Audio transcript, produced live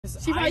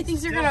She probably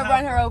thinks you're gonna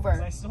run her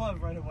over. I still have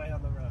right away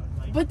on the road.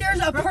 Like, but there's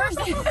a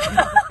person.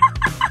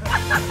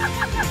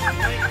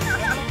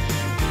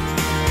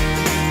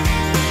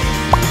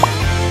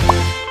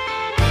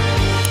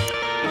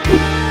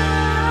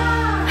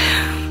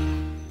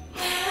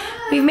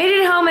 We've made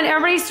it home and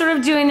everybody's sort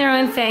of doing their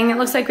own thing. It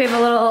looks like we have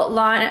a little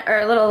lawn or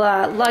a little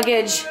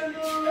luggage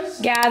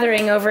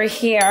gathering over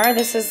here.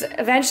 This is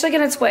eventually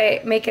gonna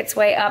make its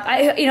way up.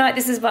 You know what?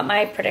 This is what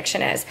my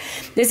prediction is.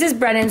 This is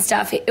Brennan's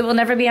stuff. It will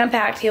never be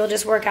unpacked. He will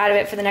just work out of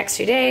it for the next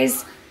 2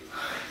 days.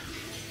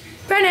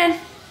 Brennan.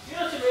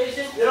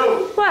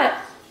 Yo. What?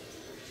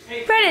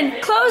 Hey,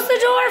 Brennan, close the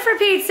door for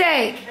Pete's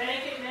sake.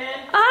 Pancake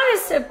man.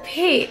 Honest to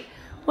Pete.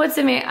 What's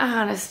amazing?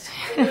 Honest.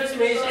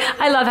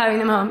 I love having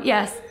them home.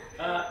 Yes.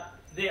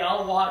 They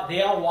all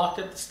walked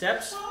up the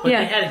steps, but Yeah.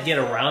 they had to get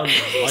around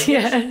the luggage.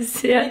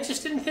 Yes. Yeah. They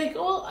just didn't think,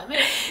 oh, I mean,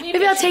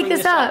 Maybe I'll take bring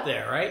this up.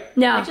 there, right?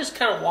 No. They just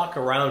kind of walk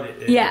around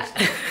it. Yeah.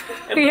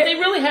 But they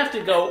really have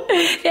to go.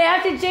 They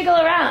have to jiggle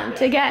around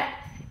to get,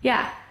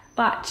 yeah,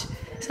 watch.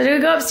 So do we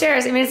go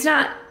upstairs? I mean, it's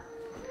not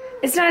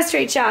a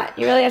straight shot.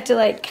 You really have to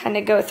like kind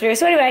of go through.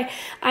 So anyway,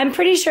 I'm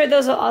pretty sure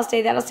those will all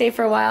stay. That'll stay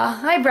for a while.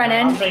 Hi,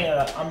 Brennan. I'm bringing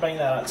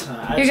that up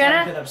tonight. You're gonna?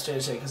 I been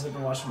upstairs today because I've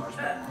been watching March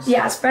Madness.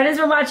 Yes, Brennan's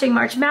been watching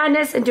March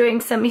Madness and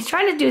doing he's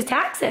trying to do his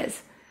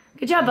taxes.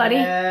 Good job, buddy.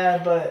 Yeah,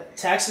 but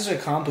taxes are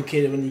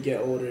complicated when you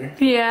get older.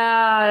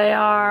 Yeah, they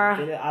are. I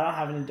don't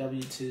have any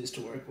W-2s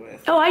to work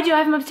with. Oh, I do. I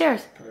have them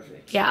upstairs.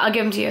 Perfect. Yeah, I'll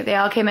give them to you. They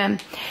all came in.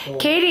 Cool.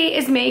 Katie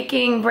is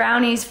making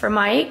brownies for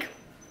Mike.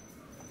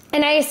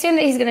 And I assume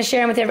that he's going to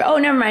share them with everybody. Oh,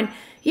 never mind.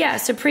 Yeah,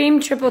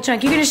 Supreme Triple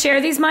Chunk. You going to share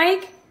these,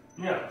 Mike?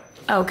 Yeah.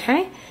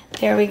 Okay.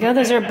 There we go.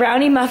 Those are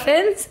brownie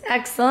muffins.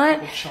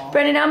 Excellent.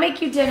 Brennan, I'll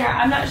make you dinner.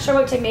 I'm not sure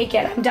what to make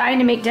yet. I'm dying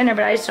to make dinner,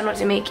 but I just don't know what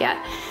to make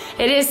yet.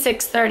 It is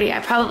 6:30.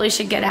 I probably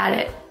should get at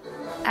it.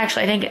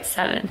 Actually, I think it's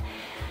 7.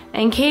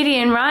 And Katie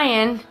and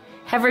Ryan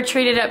have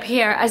retreated up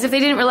here as if they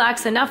didn't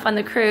relax enough on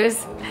the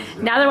cruise.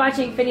 Now they're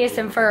watching Phineas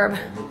and Ferb.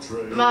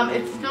 Mom,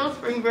 it's still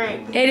spring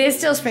break. It is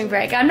still spring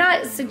break. I'm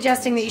not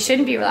suggesting that you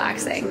shouldn't be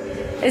relaxing.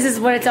 This is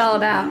what it's all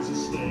about.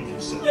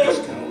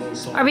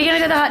 Are we gonna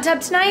go to the hot tub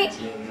tonight?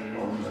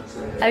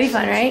 That'd be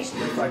fun, right?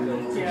 All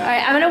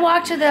right, I'm gonna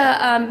walk to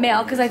the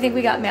mail because I think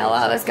we got mail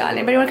while I was gone.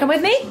 Anybody wanna come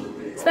with me?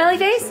 Smiley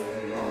face?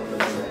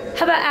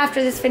 How about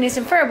after this Phineas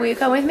and Ferb, will you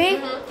come with me?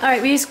 All right,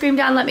 will you scream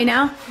down and let me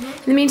know?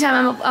 In the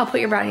meantime, I'll put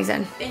your brownies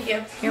in. Thank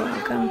you. You're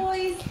welcome.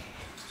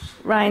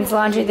 Ryan's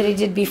laundry that he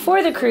did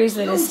before the cruise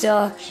that is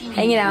still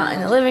hanging out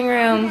in the living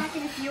room.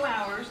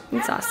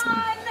 It's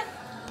awesome.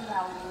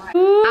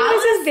 Ooh,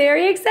 this is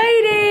very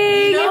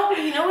exciting.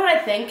 You know what I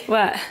think?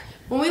 What?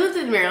 When we lived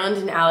in Maryland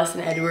and Alice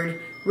and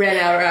Edward ran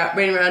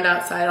around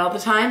outside all the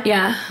time,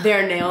 Yeah.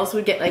 their nails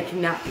would get like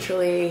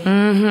naturally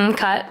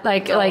Cut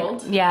like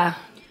Dulled. yeah.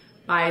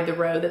 by the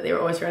road that they were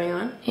always running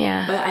on.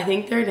 Yeah. But I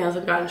think their nails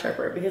have gotten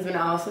sharper because when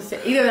Alice was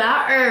either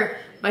that or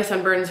my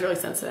sunburn is really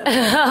sensitive.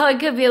 Oh, it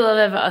could be a little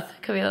bit of both.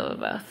 It could be a little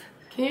bit of both.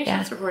 Can you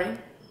stop recording?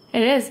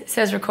 It is. It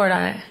says record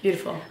on it.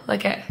 Beautiful.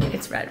 Look at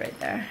it's red right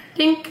there.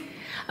 Dink.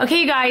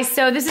 Okay, you guys.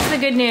 So this is the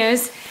good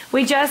news.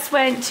 We just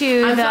went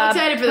to I'm so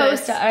excited for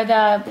this. or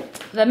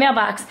the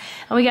mailbox,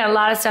 and we got a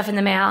lot of stuff in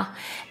the mail.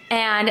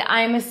 And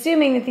I'm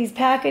assuming that these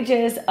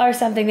packages are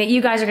something that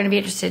you guys are going to be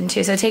interested in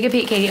too. So take a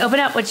peek, Katie. Open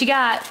up what you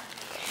got.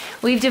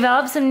 We've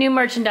developed some new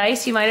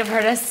merchandise. You might have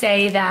heard us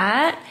say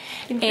that.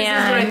 This is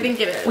what I think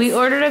it is. We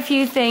ordered a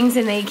few things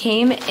and they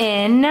came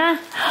in.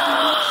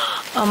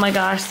 Oh my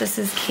gosh, this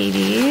is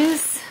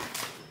Katie's.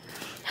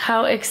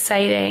 How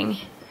exciting.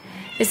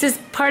 This is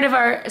part of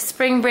our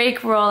spring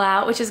break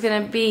rollout, which is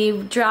gonna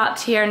be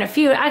dropped here in a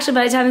few. Actually,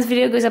 by the time this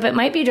video goes up, it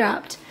might be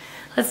dropped.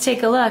 Let's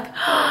take a look.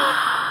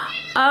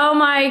 Oh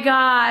my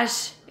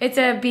gosh. It's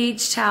a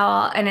beach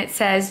towel and it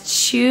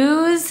says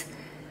choose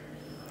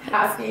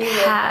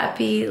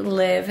happy,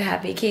 live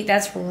happy. Kate,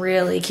 that's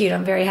really cute.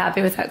 I'm very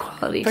happy with that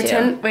quality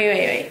too.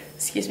 Wait.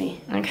 Excuse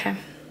me. Okay.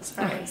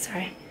 Sorry. Oh,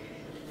 sorry.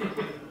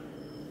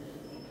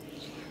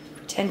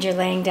 Pretend you're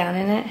laying down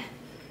in it.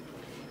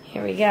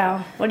 Here we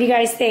go. What do you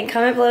guys think?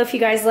 Comment below if you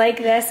guys like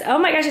this. Oh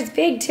my gosh, it's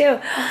big too.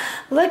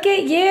 Look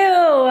at you.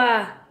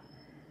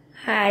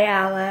 Hi,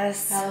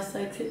 Alice. Alice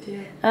likes it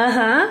too.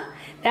 Uh-huh.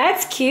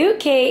 That's cute,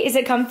 Kate. Is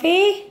it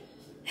comfy?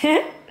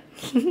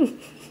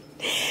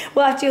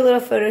 We'll have to do a little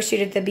photo shoot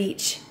at the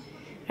beach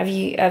of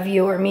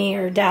you or me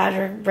or Dad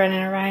or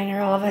Brennan or Ryan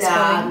or all of us.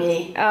 Nah,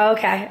 me. Oh,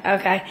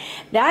 okay.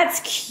 That's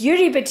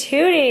cutie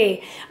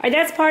patootie. All right,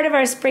 that's part of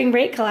our spring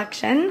break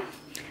collection.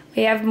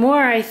 We have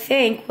more, I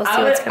think. We'll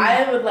see what's coming.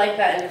 I would like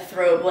that and to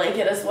throw a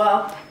blanket as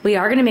well. We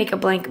are going to make a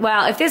blanket.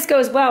 Well, if this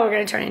goes well, we're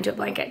going to turn it into a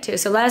blanket too.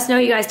 So let us know,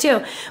 you guys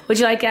too. Would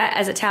you like that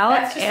as a towel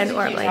and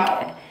or a blanket?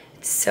 Towel.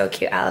 It's so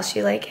cute, Alice.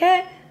 You like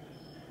it?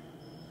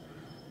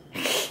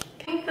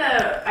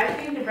 I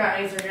think the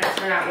brownies are gonna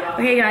turn out well.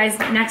 Okay, guys.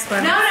 Next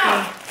one.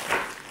 No.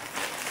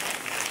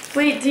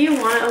 Wait, do you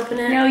want to open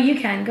it? No, you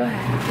can. Go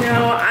ahead.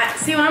 No,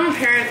 see, when I'm a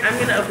parent, I'm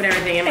gonna open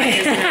everything in my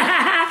kids. When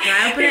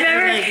I open it,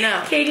 I'm like,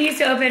 no. Katie used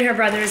to open her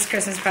brother's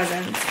Christmas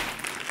presents.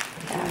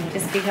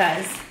 Just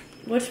because.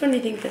 Which one do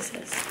you think this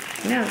is?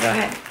 No, go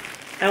ahead.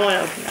 I want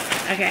to open that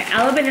one. Okay,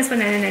 I'll open this one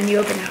and then you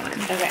open that one.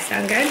 Okay.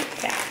 Sound good?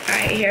 Yeah. All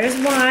right, here's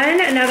one.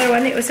 Another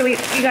one. So you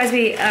guys,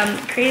 we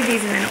created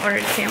these and then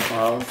ordered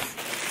samples.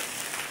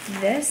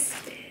 This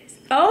is,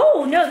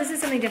 oh, no, this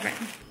is something different.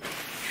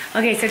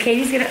 Okay, so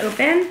Katie's gonna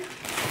open.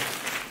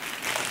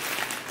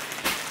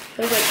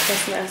 Feels like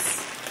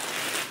Christmas.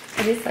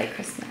 It is like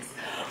Christmas.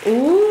 Ooh.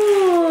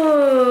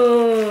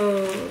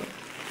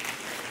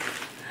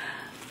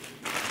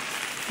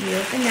 You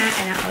open that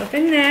and I'll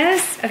open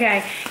this.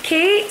 Okay,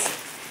 Kate,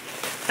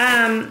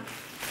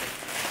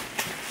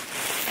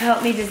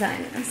 help me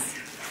design this.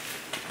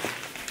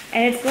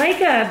 And it's like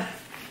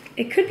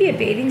it could be a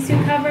bathing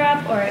suit cover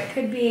up or it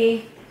could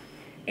be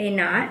a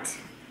knot.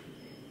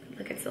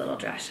 Look, it's a little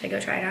dress. Should I go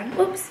try it on?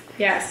 Oops.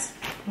 Yes.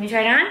 Can we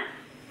try it on?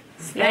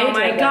 Oh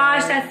my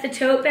gosh, that's the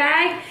tote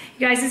bag.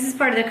 You guys, this is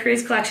part of the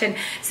cruise collection.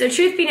 So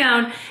truth be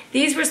known,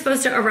 these were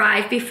supposed to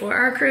arrive before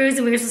our cruise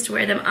and we were supposed to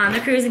wear them on the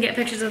cruise and get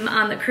pictures of them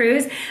on the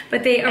cruise,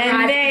 but they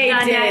arrived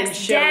the next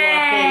show up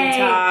in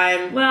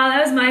time. Well,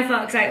 that was my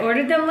fault because I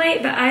ordered them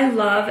late, but I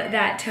love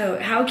that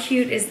tote. How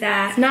cute is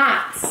that? It's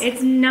knots.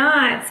 It's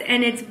knots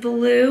and it's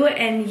blue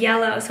and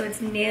yellow, so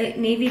it's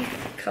navy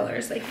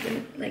colors, like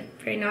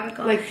very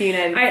nautical. Like the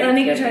United States. All right, let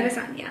me go try this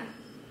on, yeah.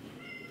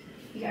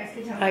 You guys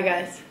can tell me. Bye,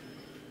 guys.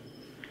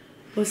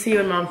 We'll see you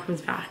when Mom comes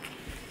back.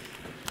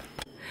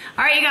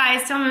 All right, you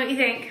guys, tell me what you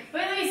think.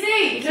 Wait, let me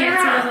see. You can't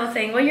see the whole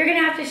thing. Well, you're gonna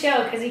have to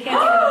show because you can't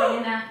see the whole thing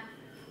in that.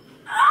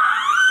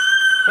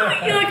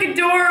 You look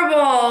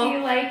adorable. Do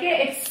you like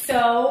it? It's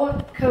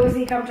so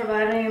cozy, comfortable.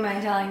 I don't even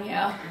mind telling you.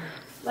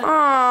 Look.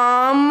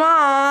 Aw,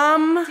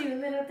 Mom. Do a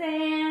little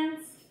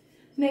dance,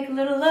 make a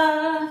little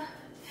love,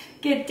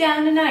 get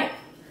down tonight.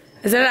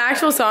 Is that an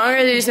actual song or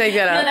did you just make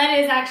that No, up? that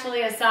is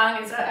actually a song. I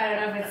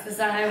don't know if it's the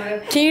song I would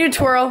have. Can you do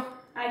twirl?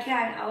 I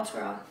can. I'll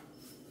twirl.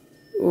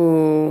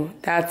 Ooh,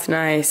 that's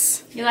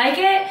nice. You like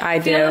it? I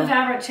do. Feel the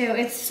fabric too.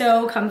 It's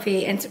so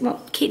comfy and well,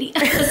 Katie.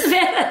 Sorry,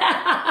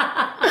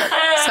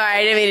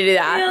 I didn't mean to do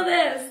that. Feel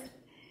this.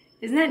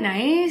 Isn't that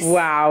nice?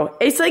 Wow.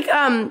 It's like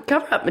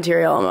cover-up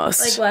material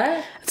almost. Like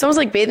what? It's almost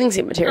like bathing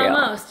suit material.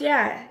 Almost,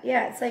 yeah.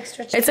 Yeah, it's like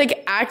stretchy. It's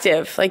like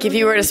active. Like if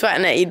you were to sweat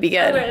in it, you'd be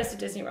I wear good. this to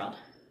Disney World.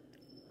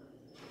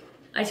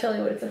 I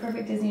totally would. It's a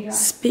perfect Disney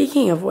dress.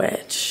 Speaking of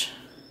which,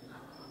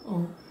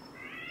 What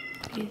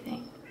do you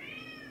think?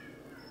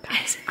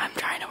 guys, I'm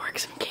trying to work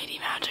some Katie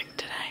magic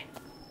today.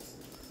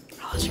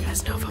 I'll let you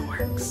guys know if it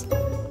works.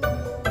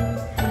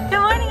 Good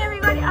morning,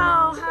 everybody.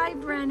 Oh, hi,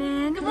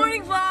 Brennan. Good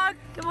morning, vlog.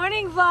 Good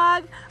morning,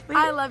 vlog.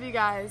 I love you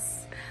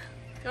guys.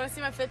 You want to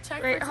see my fit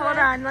check? Wait, for hold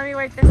today? on. Let me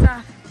wipe this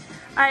off.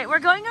 All right, we're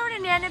going over to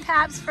Nan and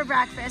Pap's for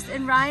breakfast,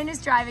 and Ryan is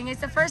driving.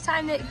 It's the first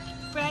time that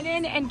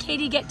Brennan and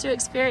Katie get to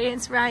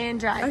experience Ryan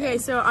driving. Okay,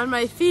 so on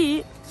my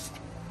feet,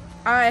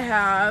 I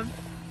have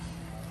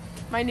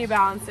my New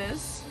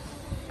Balances.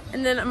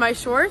 And then my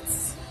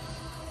shorts,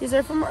 these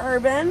are from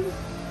Urban.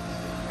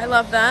 I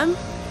love them.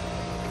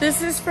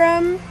 This is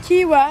from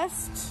Key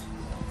West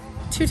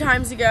 2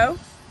 times ago.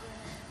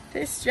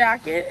 This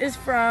jacket is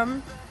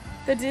from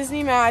the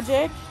Disney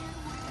Magic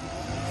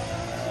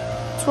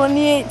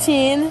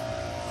 2018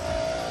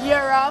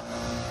 Europe.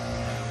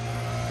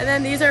 And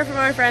then these are from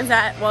my friends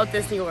at Walt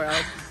Disney World.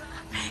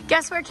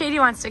 Guess where Katie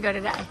wants to go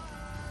today?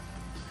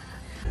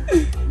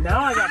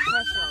 Now I got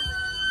pressure on me.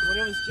 When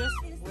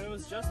it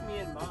was just me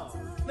and Mom.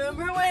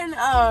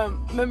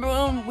 Remember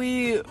when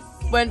we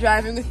went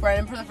driving with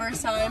Brennan for the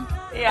first time?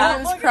 Yeah.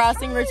 And I was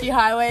crossing Ritchie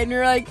Highway and we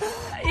were like,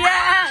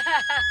 Yeah.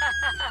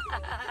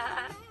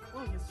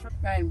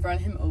 Ryan, run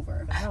him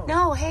over.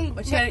 No, hey.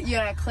 But you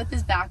gotta clip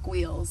his back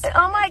wheels.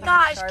 Oh my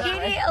gosh, Sharp Katie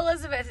way.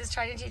 Elizabeth is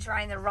trying to teach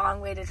Ryan the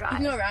wrong way to You drive.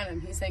 can go around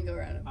him. He's saying go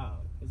around him. Oh,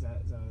 is that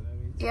what that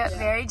means? Yep,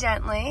 very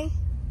gently.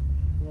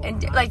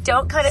 And like,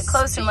 don't cut it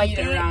close to him. Like,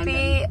 Speed around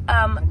be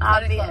Cut it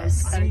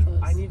obvious. close. Cut it close.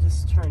 I need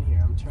to turn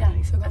here. I'm turning.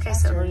 Yeah, so go Okay,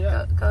 faster.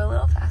 so go a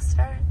little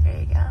faster. There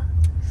you go.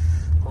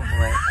 Oh boy. Oh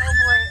boy.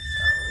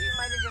 Oh, you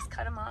might have just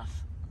cut him off.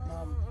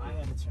 Mom, I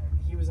had to turn.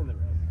 He was in the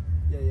road.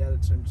 Yeah, you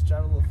had to turn. Just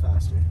drive a little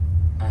faster.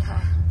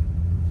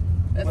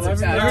 That's Whenever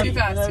too you're fast. ready. Too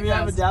fast. Whenever Too you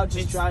have a fast. doubt,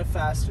 just drive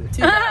faster.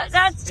 Too fast.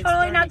 That's totally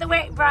very not the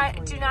way. cute.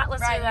 Brian, do not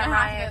listen Ryan, to you that, don't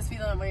have to Ryan. go speed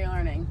limit when you're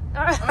learning. Oh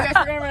my gosh,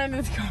 we're gonna run into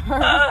this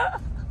car.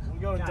 We're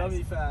going Guys,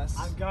 dummy fast.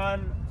 I've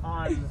gone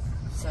on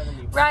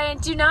 70. Ryan,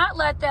 do not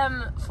let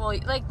them fool you.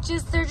 Like,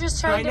 they're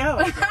just I trying to. know.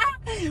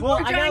 Well,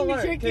 We're I gotta trying to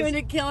learn, trick you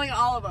into killing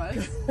all of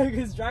us.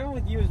 Because driving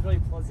with you is really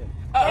pleasant.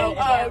 Oh, And if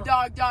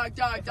dog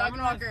I'm and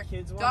gonna walker. have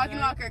kids one Dog day-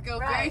 and walker, go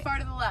very Right. far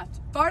to the left.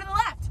 Far to the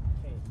left.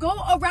 Okay. Go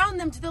around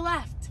them to the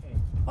left. Okay.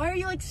 Why are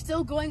you like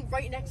still going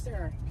right next to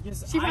her?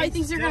 Because She probably I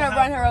thinks you're still gonna have-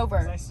 run her over.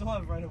 'cause I still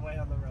have right away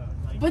on the road.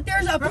 Like, But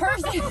there's a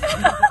person.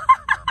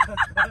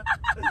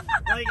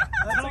 like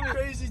That's a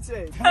crazy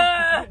take.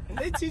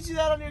 They teach you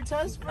that on your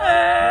test, bro?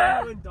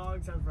 when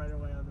dogs have right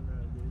away on the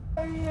road,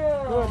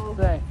 dude. Good,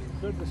 Thank you.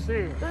 Good to see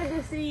you. Good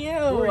to see you.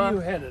 Where are you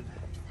headed?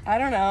 I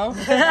don't know.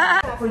 Is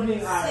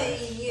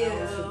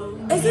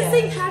this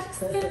St. Patrick's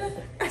Day?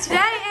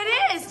 Today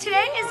it is.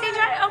 Today is St.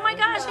 Patrick's. Oh my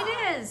gosh, it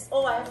is.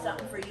 Oh, I have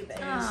something for you,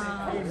 baby.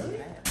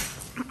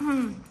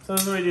 So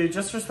this is what we do,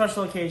 just for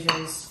special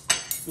occasions.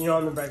 You know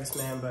I'm the breakfast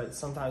man, but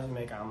sometimes we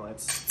make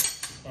omelets.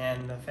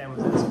 And the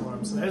family's asking for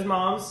them. So there's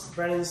Mom's.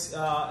 Brennan's is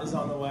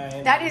on the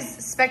way. That is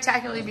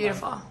spectacularly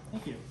beautiful.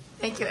 Thank you.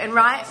 Thank you. And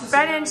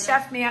Brennan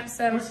chefed me up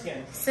some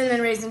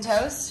cinnamon raisin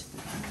toast.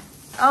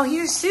 Oh,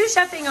 he's sous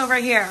chefing over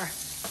here.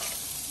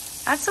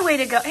 That's the way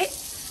to go. Hey,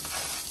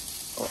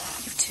 oh,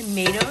 you have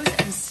tomatoes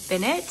and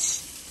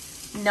spinach.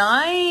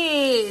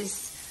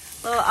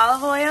 Nice. Little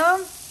olive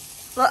oil,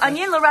 little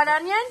onion, little red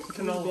onion.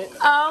 Canola.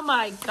 Oh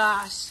my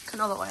gosh,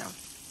 canola oil.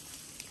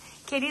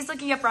 Katie's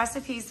looking up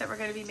recipes that we're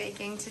going to be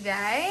making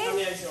today.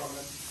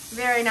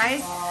 Very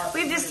nice.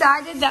 We've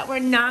decided that we're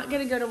not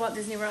going to go to Walt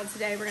Disney World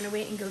today. We're going to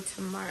wait and go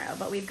tomorrow.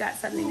 But we've got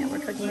something that we're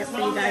cooking up for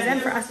you guys.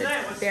 And for us,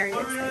 it's very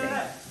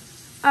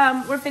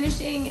exciting. We're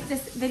finishing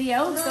this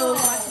video. So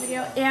watch the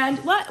video. And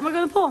what? We're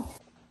going to the pool.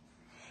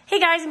 Hey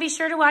guys, and be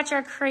sure to watch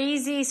our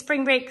crazy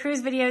spring break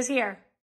cruise videos here.